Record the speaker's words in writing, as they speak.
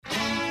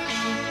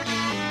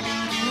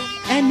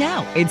And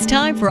now it's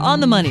time for On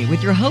the Money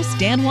with your host,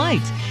 Dan White.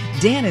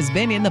 Dan has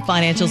been in the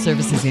financial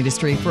services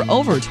industry for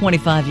over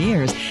 25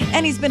 years,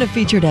 and he's been a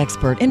featured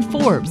expert in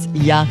Forbes,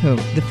 Yahoo,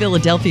 the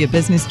Philadelphia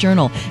Business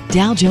Journal,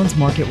 Dow Jones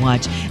Market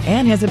Watch,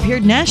 and has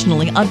appeared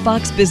nationally on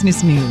Fox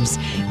Business News.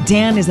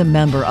 Dan is a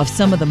member of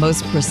some of the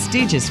most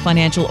prestigious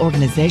financial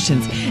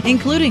organizations,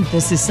 including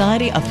the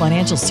Society of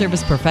Financial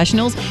Service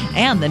Professionals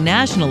and the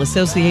National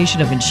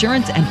Association of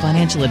Insurance and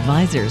Financial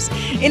Advisors.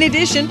 In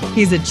addition,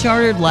 he's a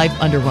chartered life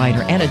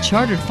underwriter and a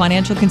chartered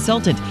financial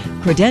consultant.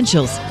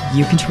 Credentials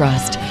you can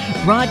trust.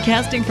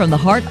 Broadcasting from the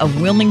heart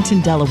of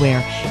Wilmington, Delaware,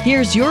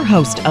 here's your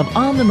host of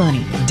On the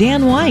Money,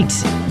 Dan White.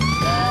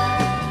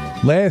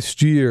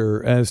 Last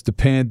year, as the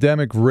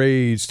pandemic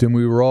raged and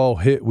we were all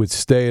hit with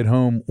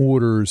stay-at-home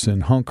orders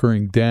and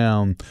hunkering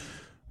down,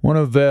 one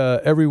of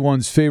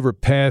everyone's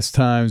favorite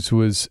pastimes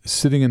was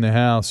sitting in the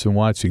house and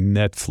watching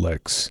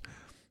Netflix.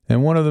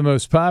 And one of the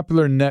most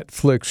popular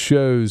Netflix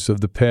shows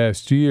of the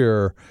past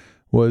year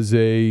was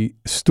a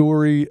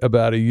story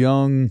about a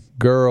young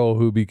girl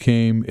who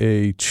became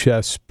a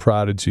chess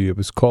prodigy. It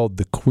was called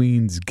The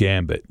Queen's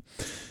Gambit.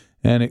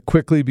 And it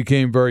quickly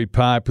became very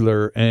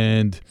popular,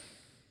 and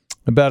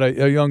about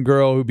a young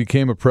girl who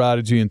became a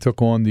prodigy and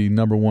took on the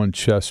number one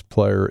chess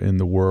player in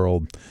the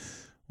world.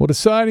 Well,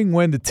 deciding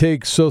when to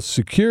take Social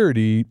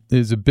Security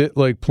is a bit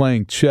like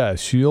playing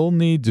chess. You'll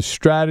need to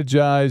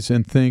strategize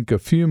and think a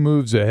few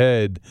moves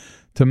ahead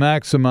to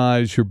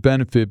maximize your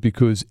benefit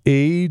because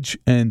age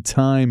and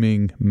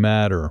timing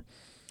matter.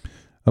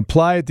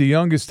 Apply at the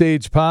youngest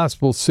age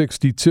possible,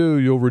 62.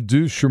 You'll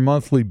reduce your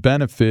monthly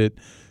benefit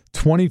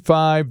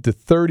 25 to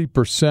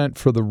 30%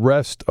 for the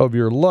rest of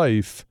your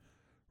life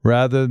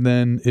rather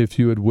than if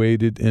you had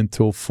waited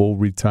until full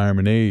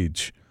retirement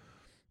age.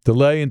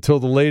 Delay until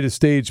the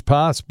latest age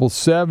possible,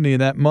 70,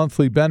 and that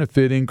monthly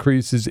benefit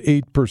increases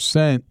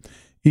 8%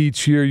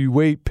 each year you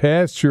wait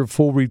past your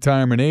full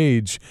retirement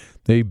age,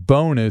 a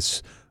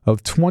bonus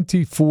of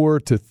 24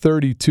 to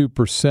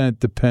 32%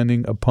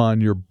 depending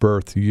upon your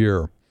birth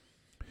year.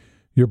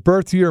 Your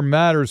birth year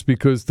matters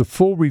because the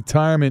full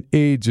retirement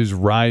age is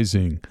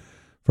rising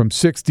from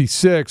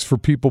 66 for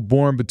people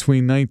born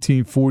between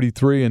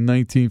 1943 and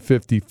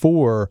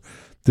 1954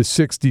 to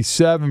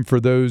 67 for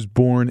those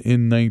born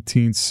in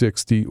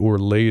 1960 or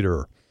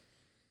later.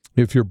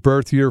 If your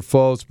birth year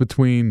falls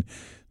between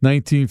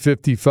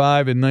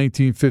 1955 and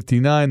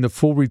 1959, the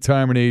full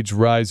retirement age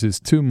rises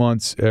 2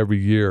 months every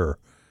year.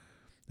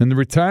 And the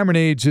retirement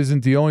age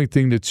isn't the only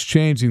thing that's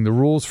changing. The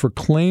rules for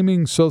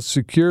claiming Social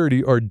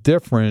Security are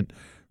different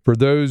for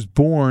those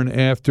born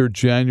after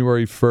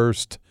January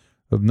 1st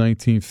of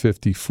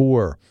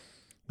 1954.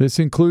 This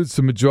includes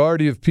the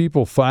majority of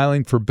people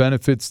filing for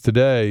benefits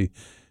today,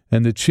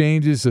 and the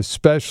changes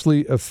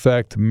especially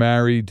affect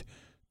married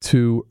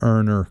to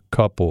earner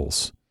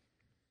couples.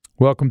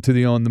 Welcome to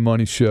the On the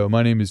Money Show.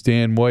 My name is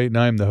Dan White, and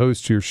I am the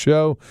host of your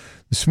show.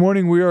 This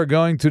morning, we are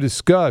going to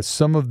discuss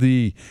some of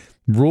the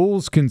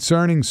rules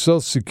concerning Social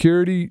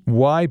Security,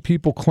 why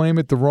people claim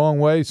it the wrong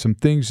way, some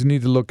things you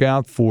need to look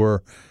out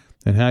for,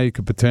 and how you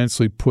could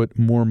potentially put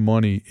more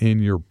money in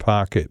your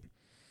pocket.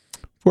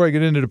 Before I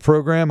get into the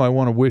program, I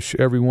want to wish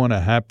everyone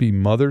a happy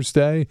Mother's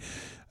Day.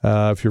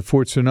 If you're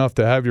fortunate enough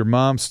to have your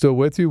mom still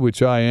with you,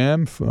 which I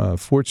am,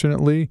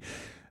 fortunately,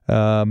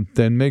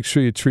 then make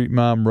sure you treat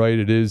mom right.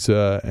 It is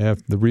the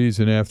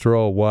reason, after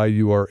all, why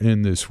you are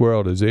in this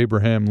world. As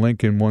Abraham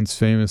Lincoln once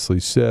famously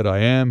said, I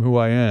am who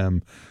I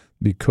am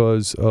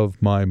because of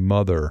my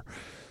mother.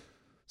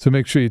 So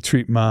make sure you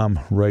treat mom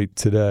right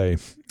today.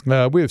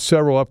 We have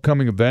several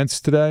upcoming events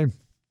today.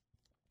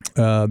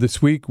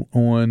 This week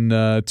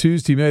on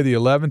Tuesday, May the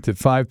 11th at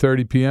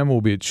 5:30 p.m.,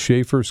 we'll be at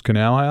Schaefer's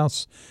Canal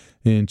House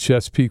in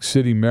Chesapeake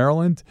City,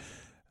 Maryland.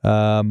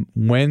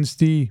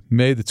 Wednesday,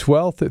 May the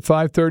 12th at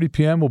 5:30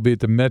 p.m. we'll be at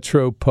the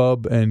Metro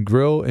Pub and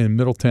Grill in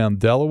Middletown,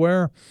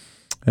 Delaware.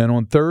 And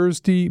on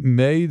Thursday,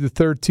 May the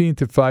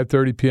 13th at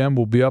 5:30 p.m.,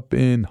 we'll be up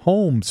in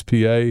Holmes,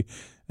 PA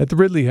at the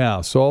Ridley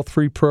House. All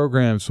three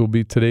programs will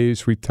be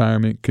today's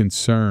retirement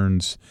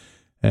concerns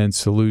and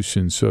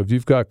solutions. So if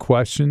you've got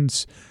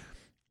questions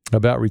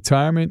about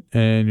retirement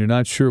and you're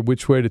not sure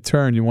which way to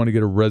turn, you want to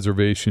get a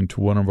reservation to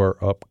one of our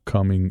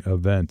upcoming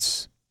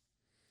events.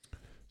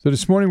 So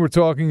this morning we're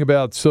talking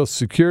about Social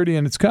Security,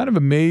 and it's kind of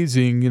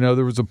amazing. You know,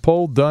 there was a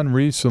poll done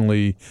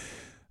recently,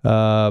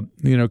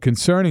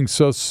 concerning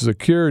Social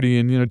Security,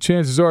 and,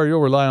 chances are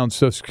you'll rely on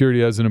Social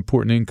Security as an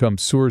important income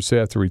source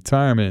after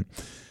retirement.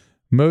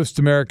 Most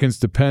Americans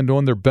depend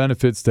on their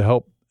benefits to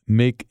help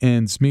make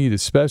ends meet,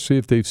 especially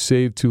if they've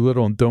saved too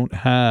little and don't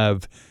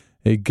have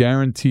a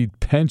guaranteed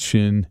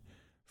pension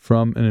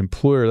from an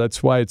employer.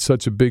 That's why it's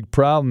such a big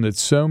problem that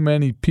so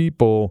many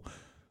people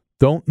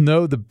don't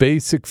know the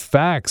basic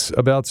facts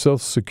about Social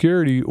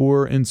Security,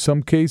 or in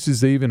some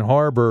cases they even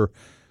harbor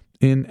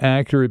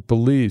inaccurate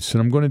beliefs.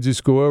 And I'm going to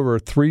just go over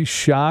 3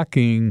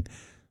 shocking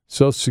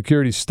Social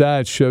Security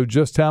stats show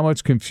just how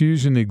much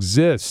confusion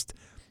exists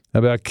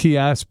about key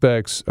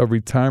aspects of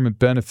retirement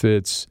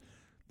benefits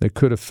that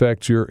could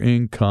affect your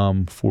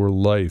income for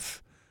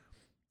life.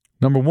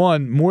 Number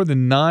one, more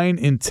than 9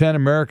 in 10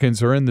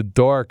 Americans are in the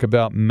dark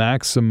about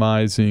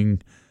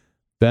maximizing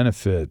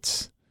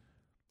benefits.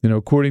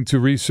 According to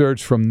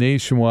research from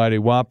Nationwide,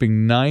 a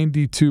whopping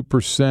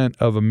 92%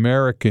 of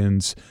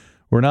Americans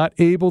were not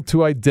able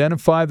to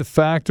identify the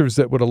factors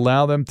that would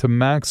allow them to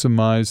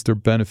maximize their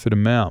benefit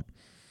amount.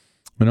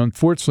 And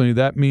unfortunately,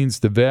 that means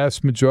the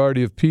vast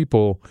majority of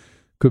people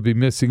could be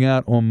missing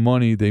out on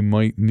money they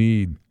might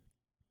need.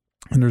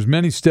 And there's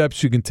many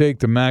steps you can take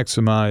to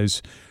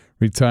maximize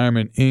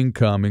retirement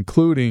income,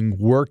 including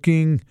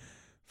working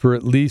for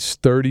at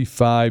least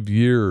 35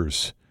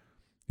 years.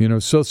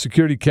 Social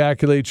Security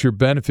calculates your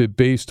benefit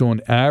based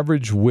on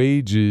average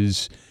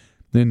wages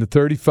in the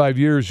 35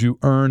 years you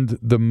earned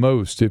the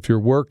most. If your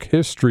work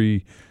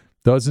history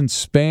doesn't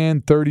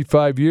span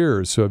 35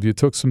 years, so if you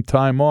took some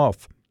time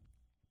off,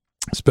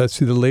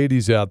 especially the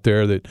ladies out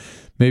there that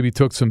maybe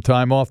took some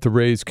time off to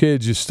raise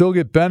kids, you still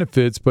get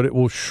benefits, but it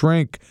will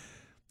shrink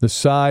the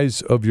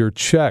size of your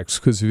checks,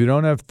 because if you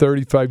don't have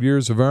 35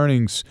 years of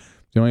earnings,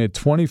 you only had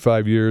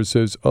 25 years,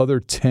 those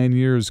other 10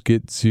 years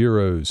get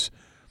zeros.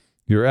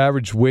 Your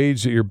average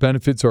wage that your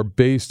benefits are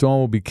based on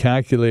will be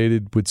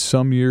calculated with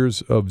some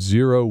years of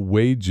zero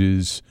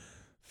wages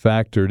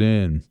factored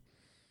in.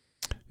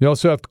 You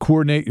also have to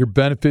coordinate your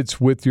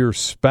benefits with your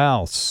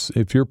spouse.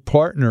 If your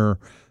partner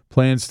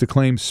plans to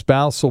claim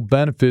spousal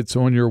benefits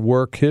on your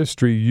work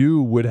history,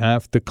 you would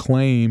have to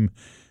claim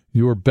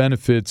your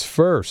benefits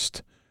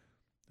first.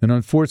 And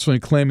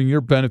unfortunately, claiming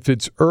your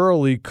benefits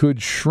early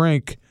could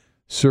shrink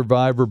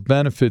survivor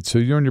benefits. So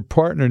you and your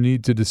partner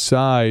need to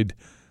decide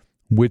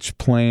which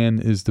plan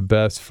is the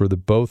best for the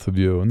both of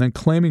you. And then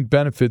claiming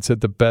benefits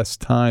at the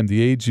best time.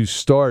 The age you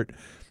start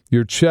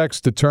your checks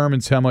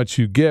determines how much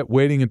you get.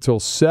 Waiting until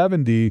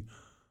 70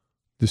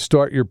 to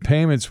start your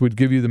payments would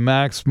give you the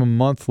maximum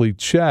monthly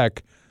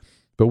check.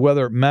 But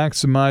whether it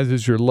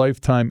maximizes your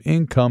lifetime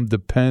income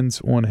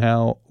depends on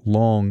how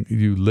long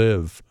you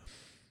live.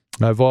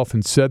 I've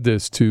often said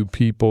this to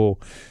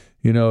people.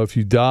 If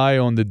you die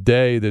on the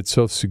day that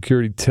Social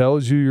Security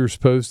tells you you're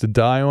supposed to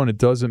die on, it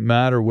doesn't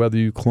matter whether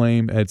you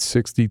claim at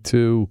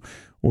 62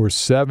 or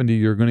 70,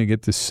 you're going to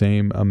get the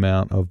same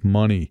amount of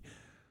money.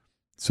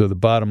 So the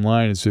bottom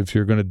line is, if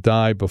you're going to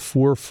die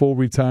before full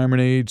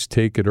retirement age,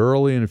 take it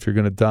early. And if you're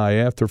going to die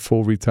after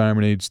full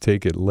retirement age,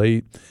 take it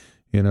late.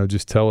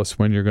 Just tell us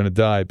when you're going to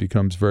die. It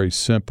becomes very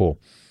simple.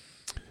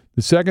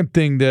 The second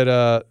thing that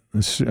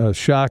a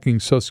shocking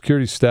Social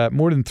Security stat,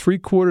 more than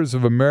 3/4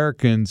 of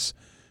Americans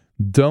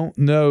don't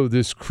know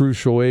this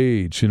crucial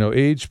age.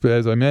 Age,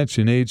 as I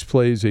mentioned, age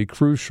plays a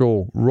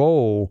crucial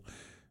role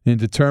in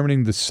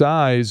determining the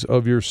size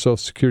of your Social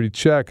Security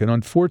check. And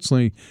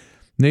unfortunately,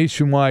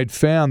 Nationwide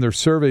their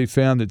survey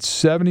found that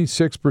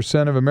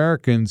 76% of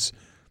Americans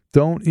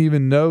don't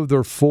even know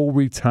their full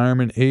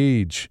retirement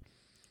age.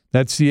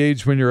 That's the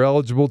age when you're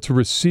eligible to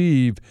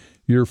receive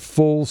your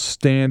full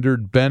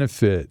standard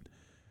benefit.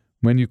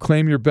 When you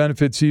claim your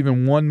benefits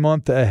even 1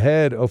 month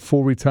ahead of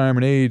full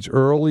retirement age,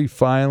 early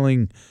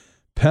filing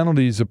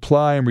penalties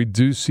apply and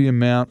reduce the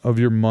amount of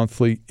your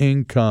monthly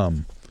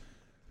income.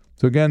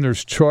 So again,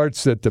 there's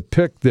charts that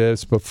depict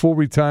this, but full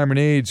retirement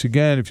age,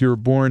 again, if you were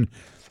born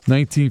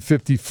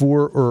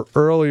 1954 or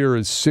earlier,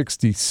 is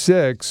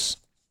 66.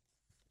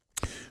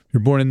 If you're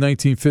born in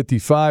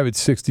 1955,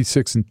 it's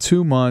 66 and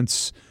 2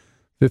 months.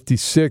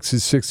 56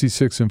 is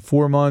 66 and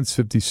 4 months.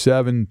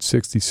 57,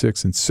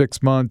 66 and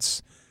 6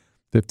 months.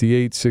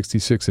 58,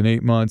 66 and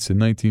 8 months. And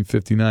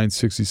 1959,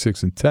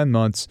 66 and 10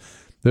 months.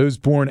 Those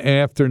born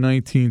after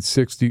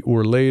 1960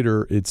 or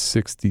later, it's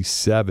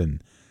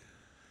 67.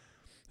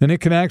 And it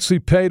can actually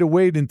pay to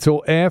wait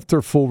until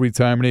after full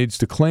retirement age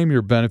to claim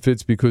your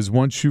benefits, because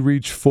once you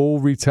reach full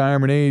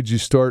retirement age, you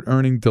start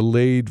earning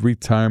delayed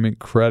retirement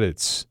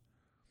credits.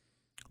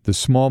 The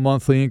small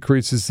monthly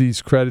increases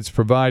these credits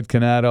provide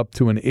can add up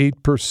to an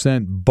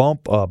 8%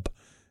 bump up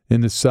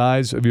in the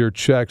size of your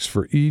checks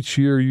for each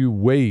year you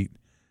wait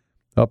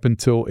up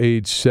until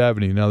age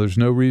 70. Now, there's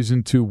no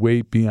reason to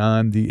wait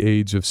beyond the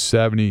age of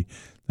 70.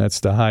 That's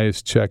the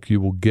highest check you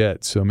will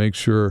get. So make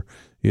sure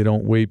you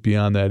don't wait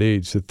beyond that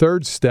age. The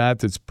third stat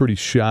that's pretty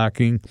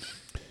shocking,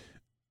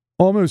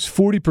 almost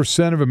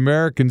 40% of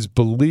Americans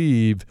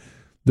believe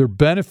their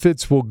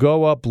benefits will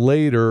go up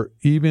later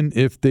even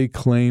if they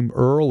claim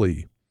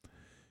early.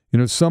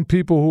 Some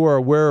people who are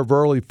aware of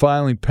early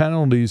filing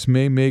penalties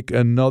may make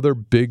another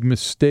big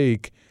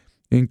mistake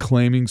in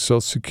claiming Social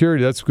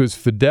Security. That's because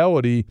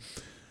Fidelity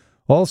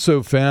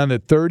also found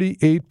that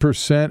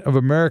 38% of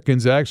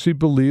Americans actually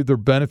believe their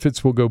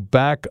benefits will go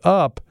back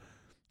up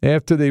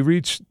after they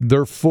reach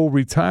their full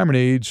retirement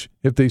age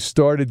if they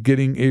started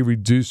getting a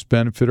reduced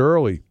benefit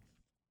early.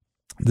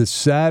 The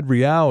sad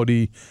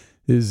reality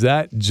is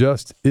that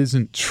just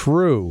isn't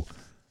true.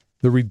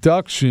 The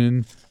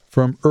reduction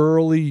from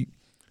early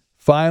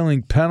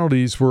filing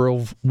penalties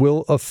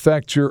will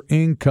affect your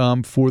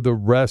income for the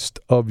rest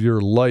of your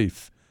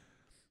life.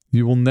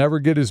 You will never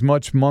get as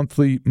much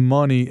monthly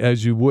money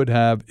as you would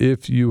have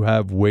if you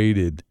have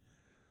waited.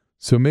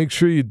 So make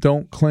sure you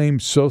don't claim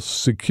Social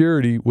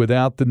Security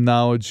without the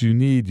knowledge you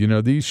need.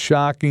 These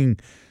shocking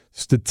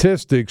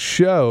statistics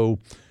show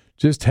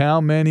just how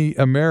many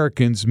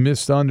Americans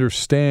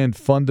misunderstand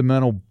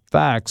fundamental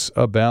facts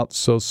about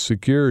Social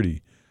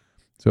Security.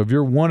 So if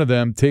you're one of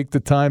them, take the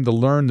time to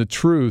learn the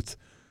truth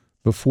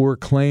before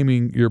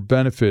claiming your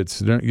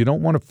benefits. You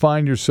don't want to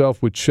find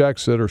yourself with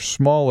checks that are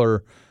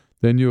smaller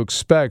than you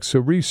expect. So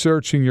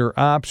researching your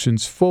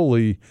options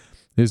fully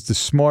is the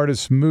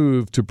smartest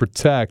move to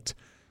protect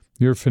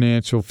your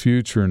financial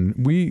future.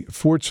 And we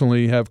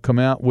fortunately have come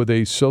out with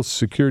a Social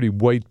Security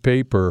white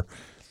paper.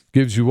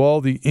 Gives you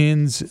all the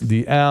ins,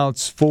 the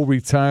outs, full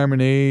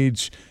retirement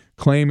age,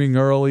 claiming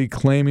early,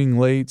 claiming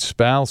late,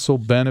 spousal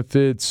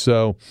benefits.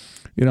 So,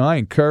 I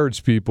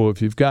encourage people,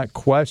 if you've got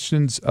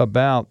questions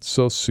about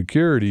Social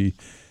Security,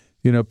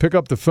 pick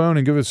up the phone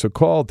and give us a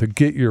call to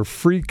get your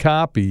free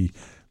copy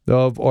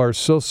of our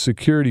Social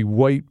Security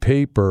white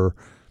paper.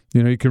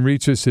 You can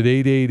reach us at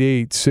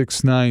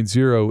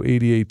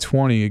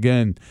 888-690-8820.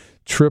 Again,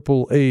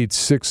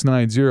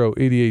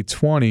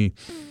 888-690-8820.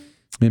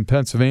 In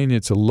Pennsylvania,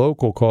 it's a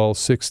local call,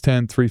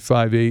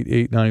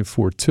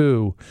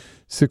 610-358-8942,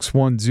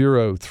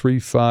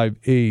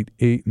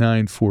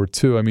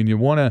 610-358-8942. I mean, you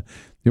want to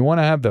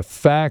have the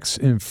facts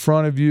in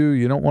front of you.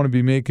 You don't want to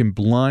be making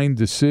blind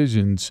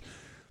decisions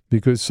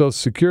because Social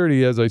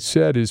Security, as I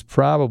said, is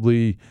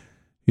probably,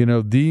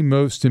 the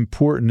most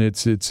important.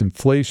 It's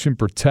inflation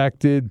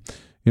protected.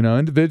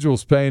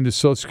 Individuals pay into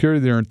Social Security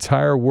their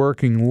entire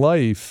working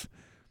life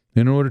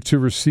in order to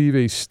receive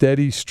a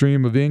steady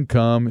stream of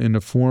income in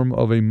the form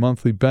of a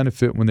monthly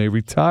benefit when they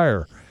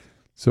retire.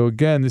 So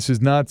again, this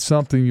is not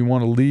something you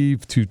want to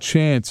leave to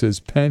chance. As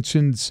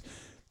pensions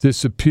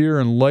disappear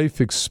and life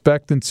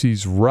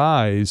expectancies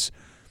rise,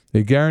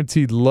 a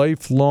guaranteed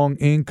lifelong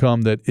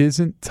income that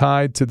isn't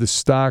tied to the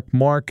stock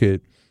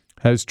market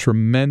has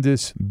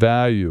tremendous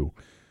value.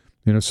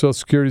 Social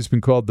Security has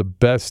been called the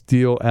best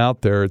deal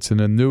out there. It's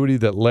an annuity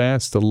that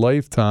lasts a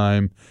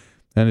lifetime,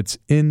 and it's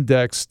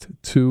indexed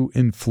to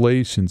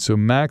inflation. So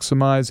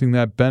maximizing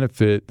that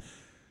benefit,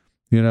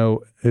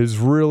 is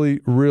really,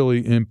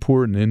 really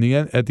important. At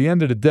the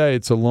end of the day,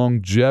 it's a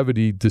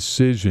longevity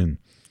decision.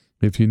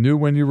 If you knew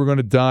when you were going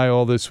to die,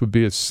 all this would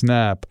be a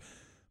snap.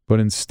 But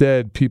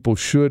instead, people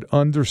should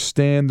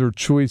understand their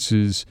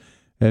choices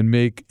and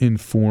make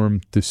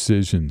informed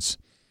decisions.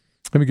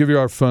 Let me give you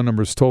our phone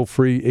numbers. Toll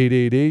free,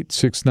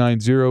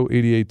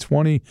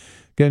 888-690-8820.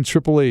 Again,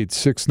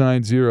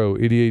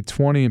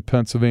 888-690-8820. In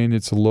Pennsylvania,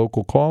 it's a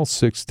local call,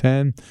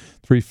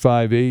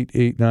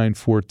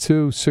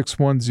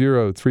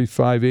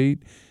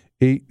 610-358-8942,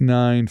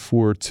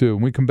 610-358-8942.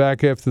 When we come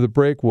back after the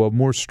break, we'll have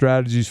more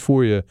strategies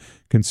for you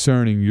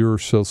concerning your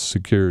Social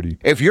Security.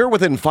 If you're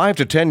within 5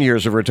 to 10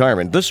 years of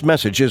retirement, this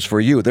message is for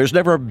you. There's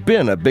never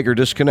been a bigger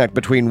disconnect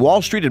between Wall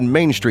Street and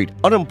Main Street.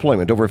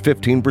 Unemployment over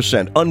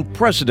 15%.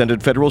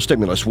 Unprecedented federal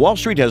stimulus. Wall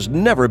Street has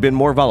never been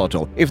more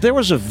volatile. If there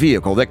was a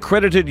vehicle that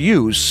credited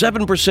you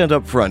 7%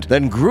 up front,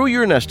 then grew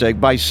your nest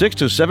egg by 6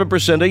 to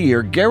 7% a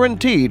year,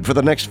 guaranteed for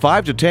the next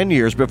 5 to 10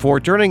 years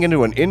before turning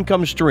into an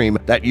income stream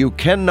that you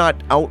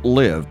cannot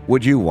outlive,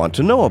 would you want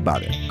to know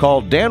about it? Call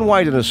Dan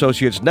White and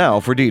Associates now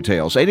for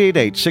details.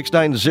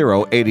 888-690-8820.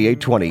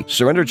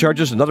 Surrender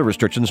charges and other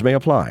restrictions may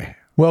apply.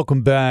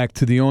 Welcome back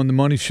to the On the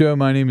Money Show.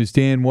 My name is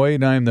Dan White,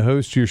 and I am the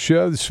host of your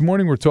show. This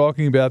morning we're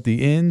talking about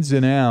the ins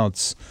and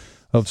outs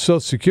of Social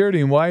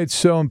Security and why it's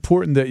so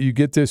important that you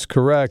get this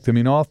correct. I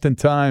mean,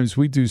 oftentimes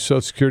we do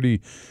Social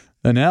Security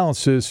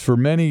analysis for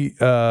many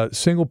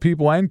single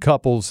people and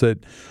couples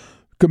that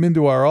come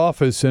into our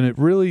office, and it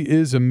really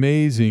is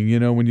amazing.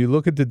 When you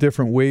look at the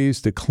different ways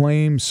to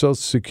claim Social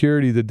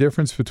Security, the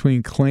difference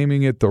between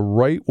claiming it the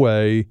right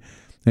way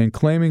and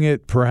claiming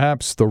it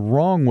perhaps the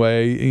wrong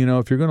way.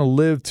 If you're going to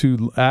live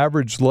to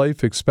average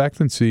life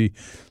expectancy,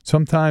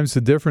 sometimes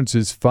the difference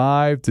is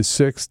 $500,000 to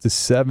 $600,000 to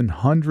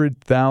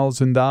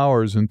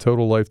 $700,000 in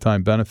total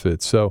lifetime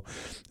benefits. So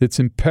it's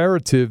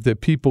imperative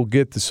that people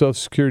get the Social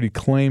Security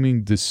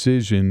claiming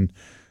decision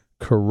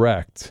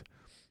correct.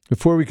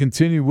 Before we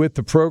continue with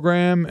the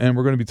program, and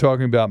we're going to be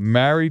talking about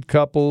married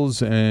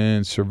couples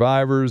and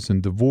survivors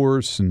and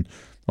divorce and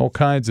all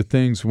kinds of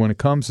things when it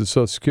comes to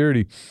Social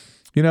Security.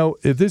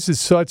 If this is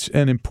such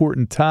an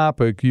important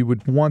topic, you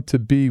would want to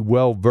be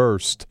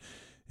well-versed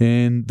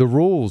in the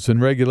rules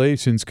and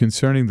regulations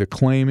concerning the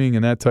claiming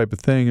and that type of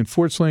thing.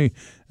 Unfortunately,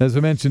 as I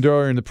mentioned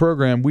earlier in the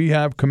program, we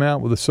have come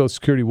out with a Social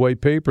Security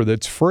white paper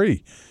that's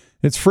free.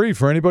 It's free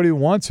for anybody who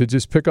wants it.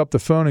 Just pick up the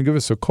phone and give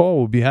us a call.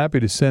 We'll be happy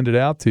to send it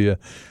out to you.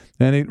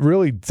 And it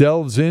really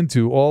delves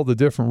into all the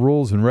different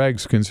rules and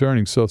regs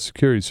concerning Social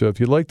Security. So if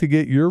you'd like to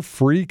get your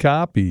free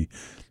copy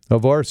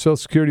of our Social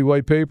Security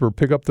white paper,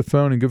 pick up the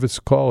phone and give us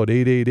a call at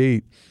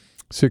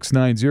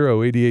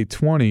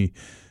 888-690-8820.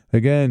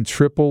 Again,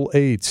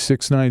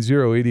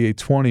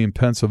 888-690-8820 in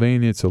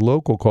Pennsylvania. It's a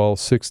local call,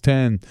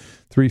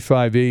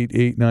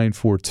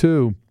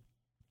 610-358-8942,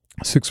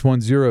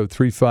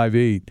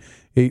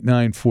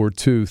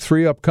 610-358-8942.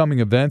 3 upcoming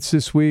events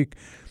this week.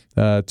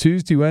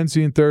 Tuesday,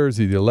 Wednesday, and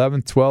Thursday, the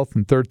 11th, 12th,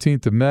 and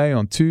 13th of May.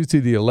 On Tuesday,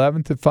 the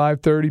 11th at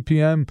 5:30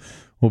 p.m.,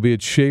 we'll be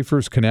at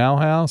Schaefer's Canal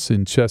House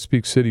in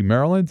Chesapeake City,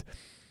 Maryland.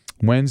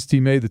 Wednesday,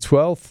 May the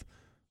 12th,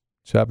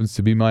 which happens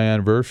to be my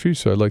anniversary,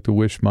 so I'd like to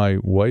wish my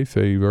wife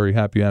a very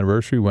happy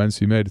anniversary.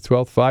 Wednesday, May the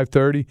 12th,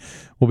 5:30.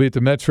 We'll be at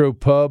the Metro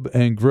Pub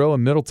and Grill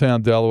in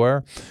Middletown,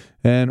 Delaware.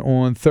 And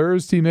on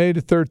Thursday, May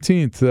the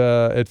 13th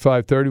at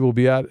 5:30, we'll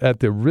be out at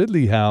the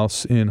Ridley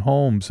House in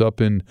Holmes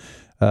up in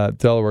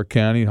Delaware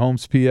County,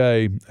 Holmes,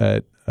 PA,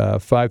 at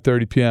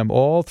 5:30 p.m.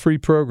 All three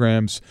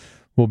programs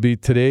will be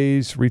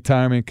today's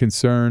retirement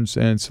concerns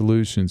and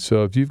solutions.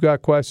 So if you've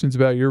got questions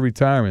about your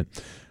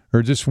retirement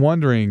or just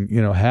wondering,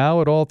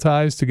 how it all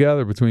ties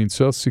together between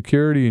Social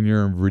Security and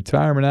your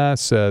retirement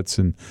assets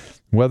and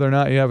whether or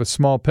not you have a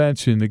small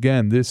pension,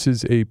 again, this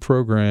is a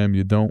program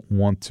you don't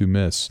want to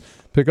miss.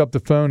 Pick up the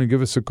phone and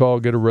give us a call,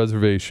 get a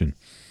reservation.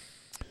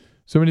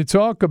 So when you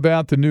talk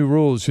about the new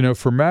rules,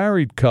 for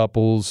married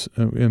couples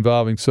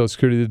involving Social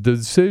Security, the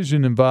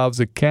decision involves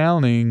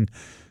accounting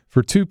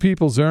for two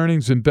people's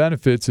earnings and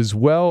benefits as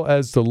well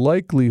as the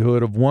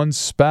likelihood of one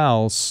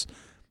spouse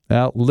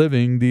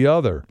outliving the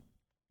other.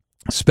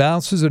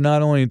 Spouses are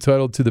not only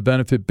entitled to the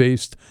benefit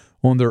based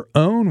on their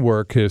own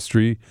work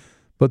history,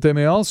 but they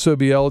may also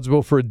be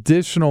eligible for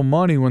additional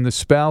money when the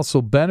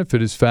spousal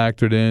benefit is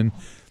factored in,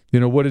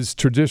 what is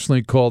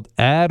traditionally called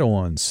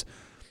add-ons.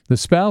 The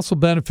spousal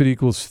benefit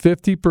equals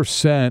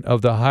 50%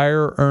 of the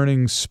higher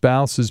earning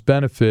spouse's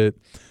benefit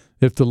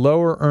if the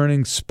lower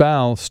earning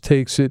spouse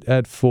takes it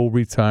at full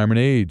retirement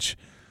age.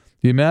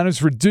 The amount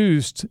is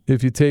reduced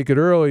if you take it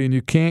early, and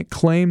you can't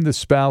claim the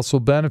spousal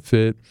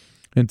benefit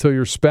until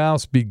your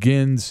spouse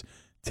begins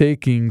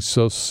taking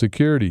Social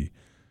Security.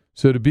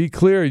 So to be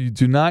clear, you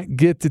do not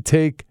get to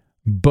take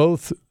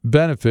both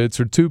benefits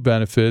or two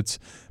benefits,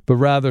 but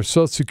rather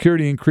Social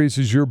Security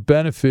increases your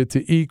benefit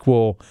to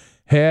equal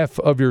half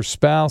of your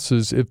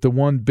spouse's if the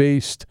one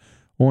based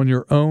on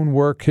your own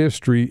work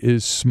history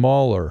is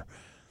smaller.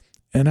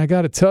 And I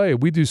got to tell you,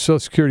 we do Social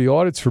Security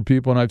audits for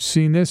people, and I've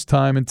seen this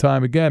time and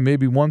time again.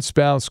 Maybe one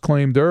spouse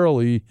claimed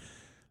early,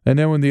 and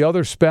then when the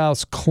other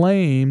spouse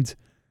claimed,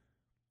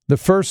 the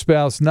first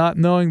spouse, not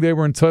knowing they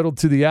were entitled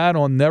to the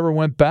add-on, never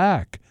went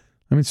back.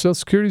 I mean, Social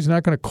Security is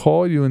not going to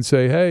call you and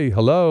say, hey,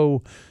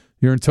 hello,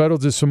 you're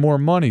entitled to some more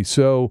money.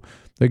 So,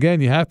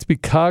 again, you have to be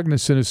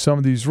cognizant of some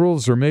of these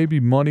rules. There may be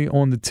money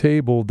on the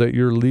table that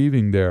you're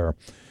leaving there.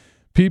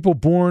 People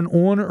born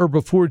on or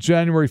before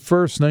January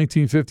 1st,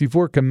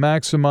 1954 can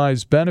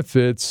maximize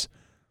benefits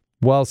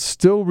while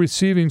still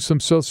receiving some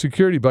Social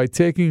Security by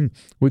taking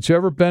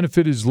whichever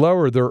benefit is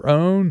lower, their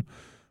own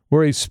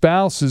or a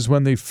spouse's.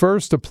 When they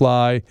first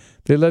apply,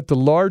 they let the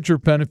larger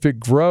benefit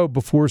grow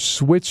before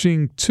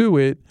switching to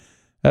it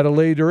at a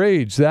later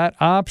age. That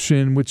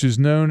option, which is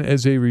known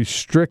as a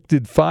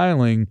restricted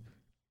filing,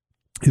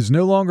 is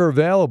no longer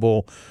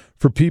available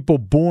for people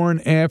born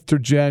after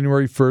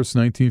January 1st,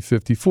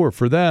 1954.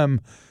 For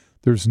them,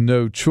 there's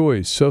no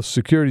choice. Social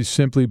Security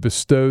simply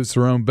bestows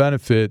their own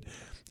benefit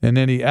and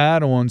any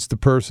add-ons the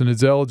person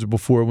is eligible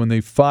for when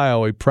they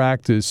file a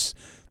practice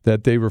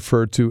that they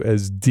refer to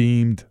as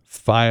deemed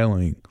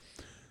filing.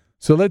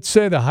 So let's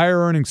say the higher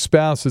earning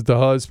spouse is the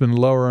husband,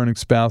 the lower earning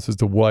spouse is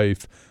the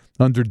wife.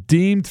 Under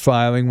deemed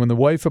filing, when the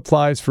wife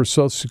applies for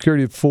Social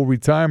Security at full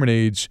retirement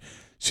age,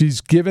 she's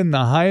given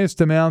the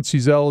highest amount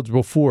she's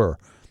eligible for,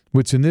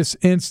 which in this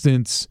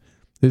instance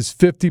is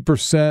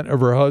 50%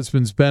 of her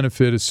husband's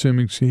benefit,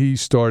 assuming he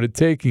started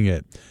taking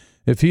it.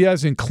 If he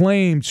hasn't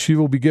claimed, she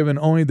will be given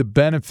only the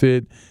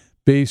benefit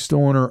based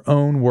on her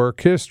own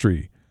work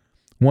history.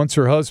 Once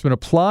her husband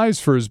applies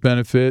for his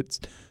benefits,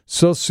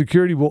 Social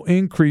Security will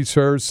increase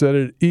hers so that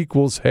it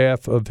equals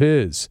half of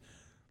his.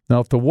 Now,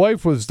 if the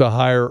wife was the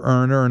higher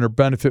earner and her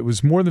benefit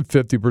was more than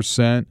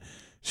 50%,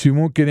 she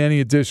won't get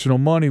any additional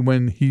money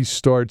when he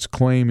starts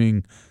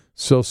claiming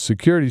Social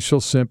Security.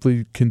 She'll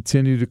simply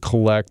continue to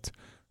collect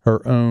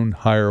her own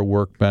higher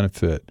work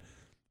benefit.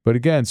 But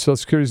again, Social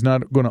Security is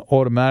not going to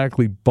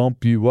automatically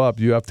bump you up.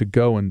 You have to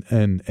go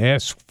and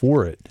ask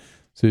for it.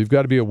 So you've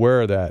got to be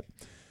aware of that.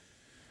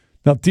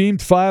 Now, deemed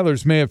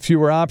filers may have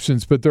fewer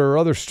options, but there are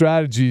other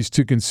strategies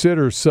to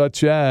consider,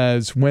 such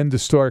as when to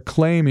start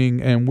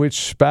claiming and which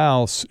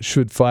spouse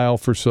should file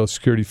for Social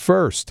Security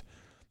first.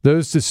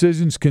 Those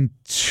decisions can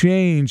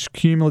change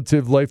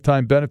cumulative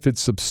lifetime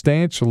benefits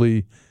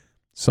substantially,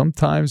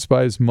 sometimes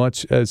by as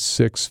much as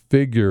 6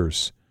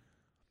 figures.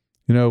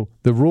 The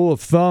rule of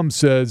thumb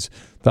says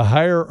the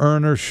higher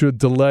earner should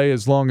delay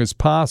as long as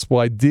possible,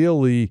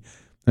 ideally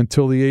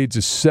until the age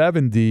of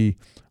 70,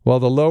 while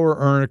the lower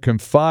earner can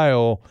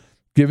file,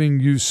 giving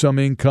you some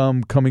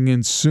income coming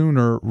in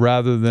sooner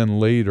rather than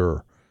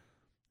later.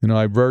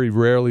 I very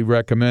rarely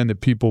recommend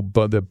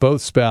that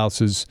both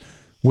spouses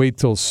wait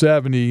till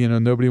 70.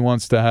 Nobody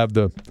wants to have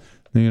the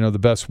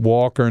best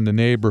walker in the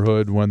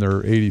neighborhood when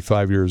they're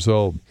 85 years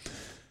old.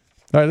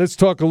 All right, let's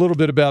talk a little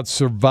bit about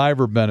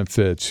survivor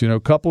benefits.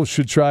 Couples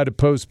should try to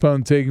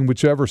postpone taking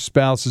whichever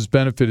spouse's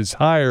benefit is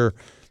higher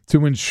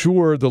to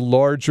ensure the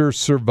larger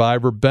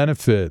survivor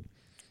benefit.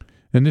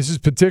 And this is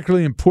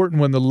particularly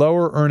important when the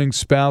lower earning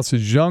spouse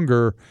is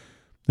younger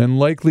and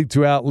likely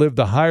to outlive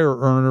the higher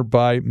earner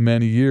by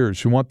many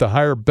years. You want the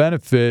higher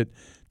benefit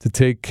to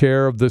take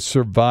care of the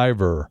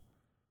survivor.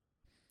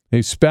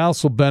 A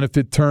spousal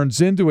benefit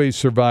turns into a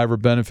survivor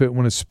benefit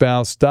when a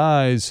spouse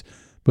dies,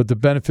 but the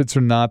benefits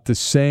are not the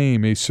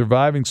same. A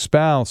surviving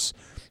spouse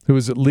who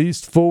is at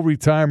least full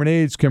retirement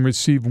age can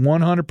receive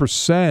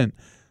 100%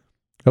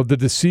 of the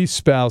deceased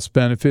spouse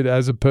benefit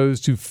as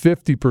opposed to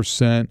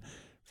 50%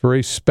 for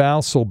a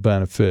spousal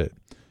benefit.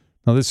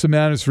 Now, this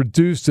amount is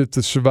reduced if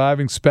the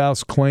surviving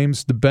spouse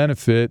claims the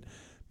benefit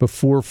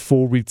before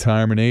full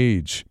retirement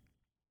age.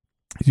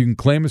 You can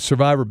claim a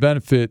survivor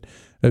benefit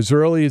as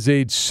early as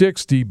age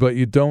 60, but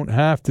you don't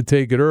have to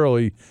take it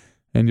early,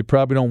 and you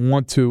probably don't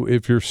want to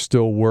if you're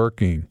still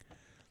working.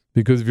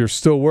 Because if you're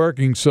still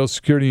working, Social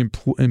Security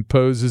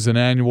imposes an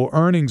annual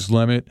earnings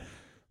limit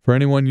for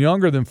anyone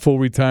younger than full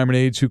retirement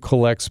age who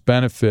collects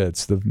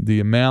benefits. The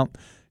amount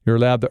you're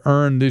allowed to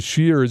earn this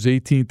year is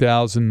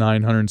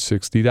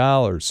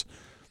 $18,960.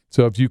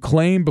 So if you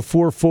claim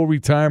before full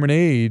retirement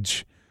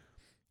age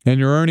and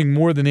you're earning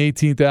more than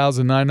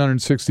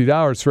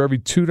 $18,960, for every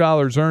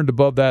 $2 earned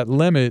above that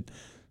limit,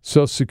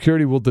 Social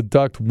Security will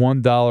deduct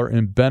 $1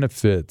 in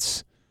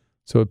benefits.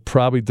 So it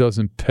probably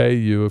doesn't pay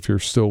you if you're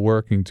still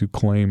working to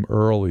claim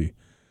early.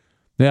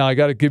 Now, I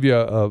got to give you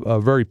a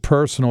very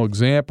personal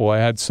example. I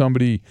had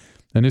somebody,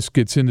 and this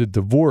gets into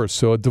divorce.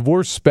 So a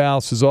divorced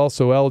spouse is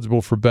also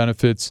eligible for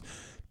benefits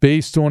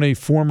based on a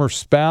former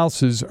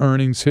spouse's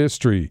earnings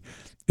history.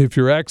 If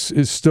your ex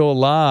is still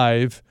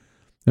alive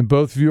and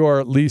both of you are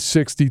at least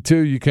 62,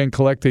 you can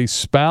collect a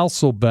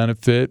spousal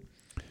benefit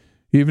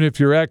even if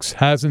your ex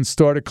hasn't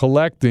started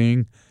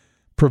collecting,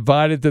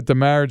 provided that the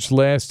marriage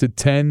lasted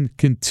 10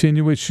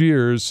 continuous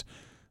years,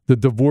 the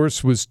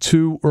divorce was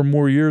 2 or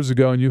more years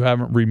ago, and you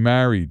haven't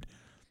remarried.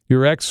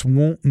 Your ex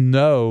won't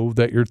know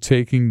that you're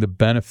taking the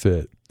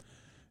benefit.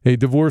 A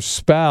divorced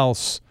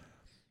spouse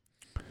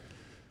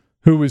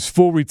who is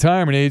full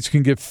retirement age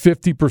can get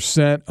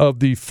 50%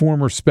 of the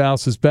former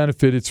spouse's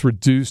benefit. It's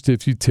reduced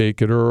if you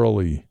take it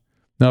early.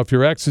 Now, if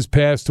your ex has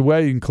passed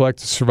away, you can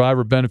collect a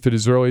survivor benefit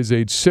as early as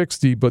age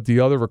 60, but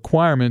the other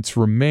requirements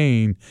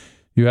remain.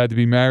 You had to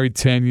be married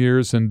 10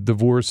 years, and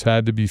divorce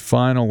had to be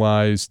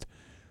finalized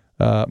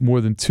more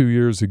than 2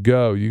 years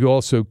ago. You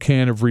also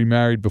can't have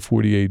remarried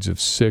before the age of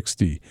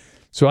 60.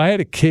 So I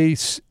had a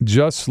case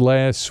just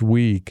last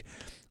week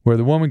where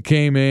the woman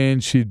came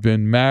in. She'd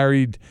been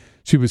married.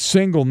 She was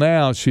single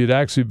now. She had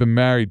actually been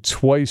married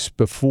twice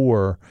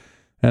before.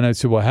 And I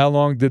said, well, how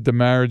long did the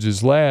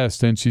marriages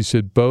last? And she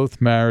said, both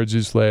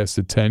marriages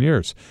lasted 10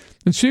 years.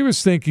 And she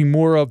was thinking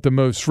more of the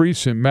most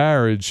recent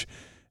marriage.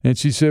 And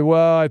she said,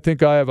 well, I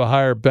think I have a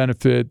higher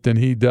benefit than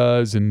he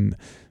does. And,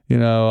 you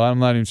know, I'm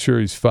not even sure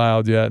he's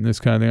filed yet and this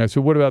kind of thing. I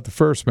said, what about the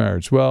first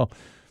marriage? Well,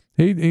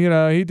 he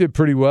did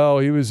pretty well.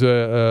 He was he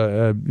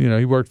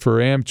worked for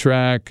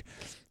Amtrak,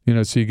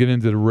 so you get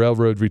into the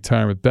railroad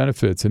retirement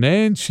benefits. And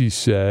then she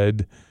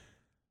said,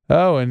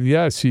 oh, and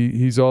yes,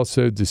 he's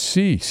also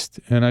deceased.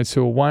 And I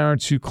said, well, why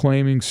aren't you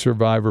claiming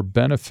survivor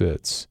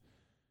benefits?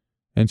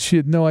 And she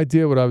had no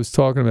idea what I was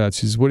talking about.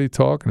 She says, what are you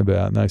talking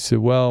about? And I said,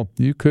 well,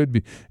 you could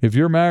be. If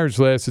your marriage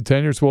lasted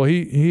 10 years, well,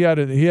 he had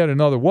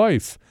another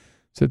wife.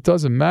 So it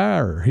doesn't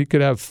matter. He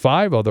could have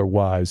 5 other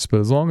wives. But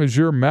as long as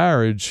your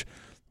marriage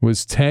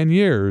was 10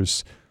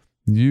 years,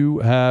 you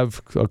have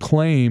a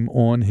claim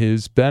on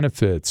his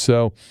benefits.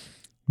 So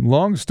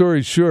long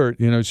story short,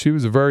 she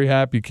was a very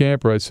happy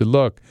camper. I said,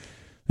 look,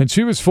 and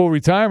she was full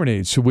retirement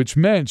age, which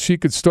meant she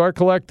could start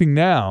collecting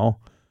now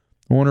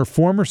on her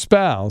former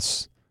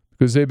spouse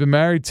because they've been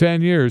married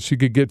 10 years. She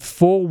could get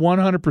full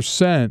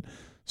 100%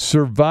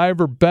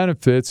 survivor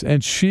benefits,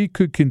 and she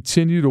could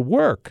continue to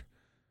work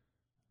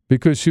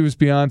because she was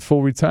beyond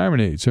full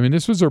retirement age. I mean,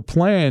 this was her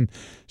plan.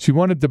 She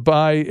wanted to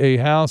buy a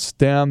house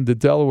down the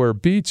Delaware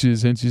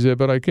beaches, and she said,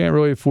 but I can't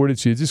really afford it.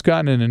 She had just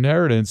gotten an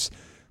inheritance.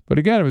 But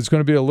again, it was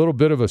going to be a little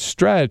bit of a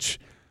stretch.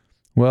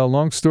 Well,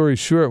 long story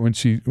short, when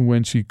she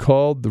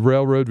called the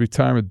railroad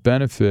retirement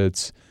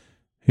benefits,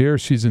 here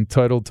she's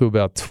entitled to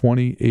about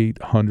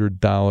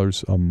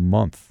 $2,800 a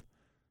month.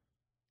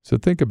 So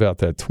think about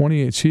that.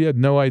 She had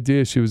no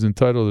idea she was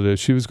entitled to this.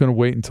 She was going to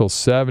wait until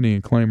 70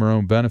 and claim her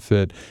own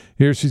benefit.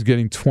 Here she's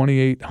getting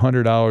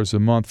 $2,800 a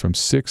month from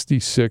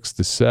 66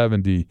 to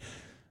 70.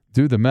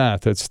 Do the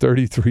math. That's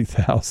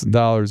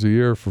 $33,000 a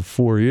year for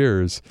 4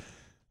 years.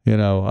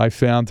 I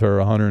found her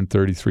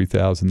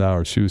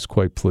 $133,000. She was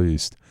quite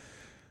pleased.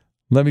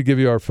 Let me give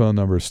you our phone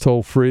number. It's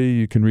toll free.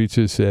 You can reach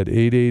us at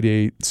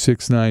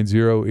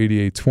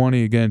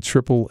 888-690-8820. Again,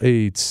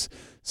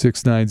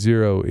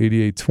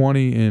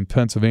 888-690-8820. In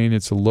Pennsylvania,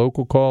 it's a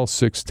local call,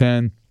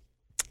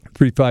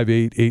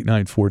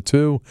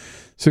 610-358-8942,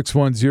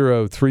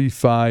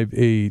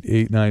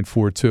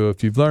 610-358-8942.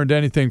 If you've learned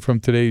anything from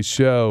today's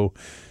show,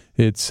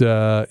 it's,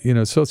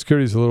 Social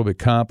Security is a little bit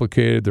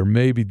complicated. There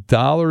may be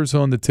dollars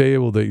on the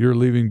table that you're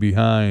leaving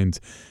behind.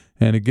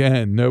 And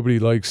again, nobody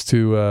likes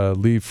to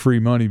leave free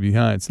money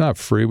behind. It's not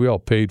free. We all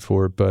paid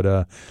for it.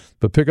 But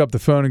pick up the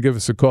phone and give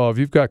us a call. If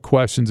you've got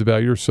questions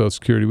about your Social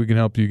Security, we can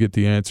help you get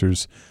the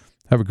answers.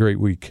 Have a great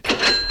week.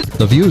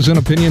 The views and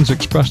opinions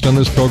expressed on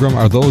this program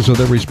are those of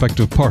their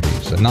respective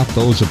parties and not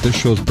those of this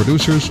show's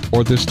producers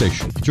or this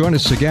station. Join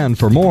us again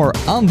for more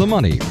On the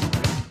Money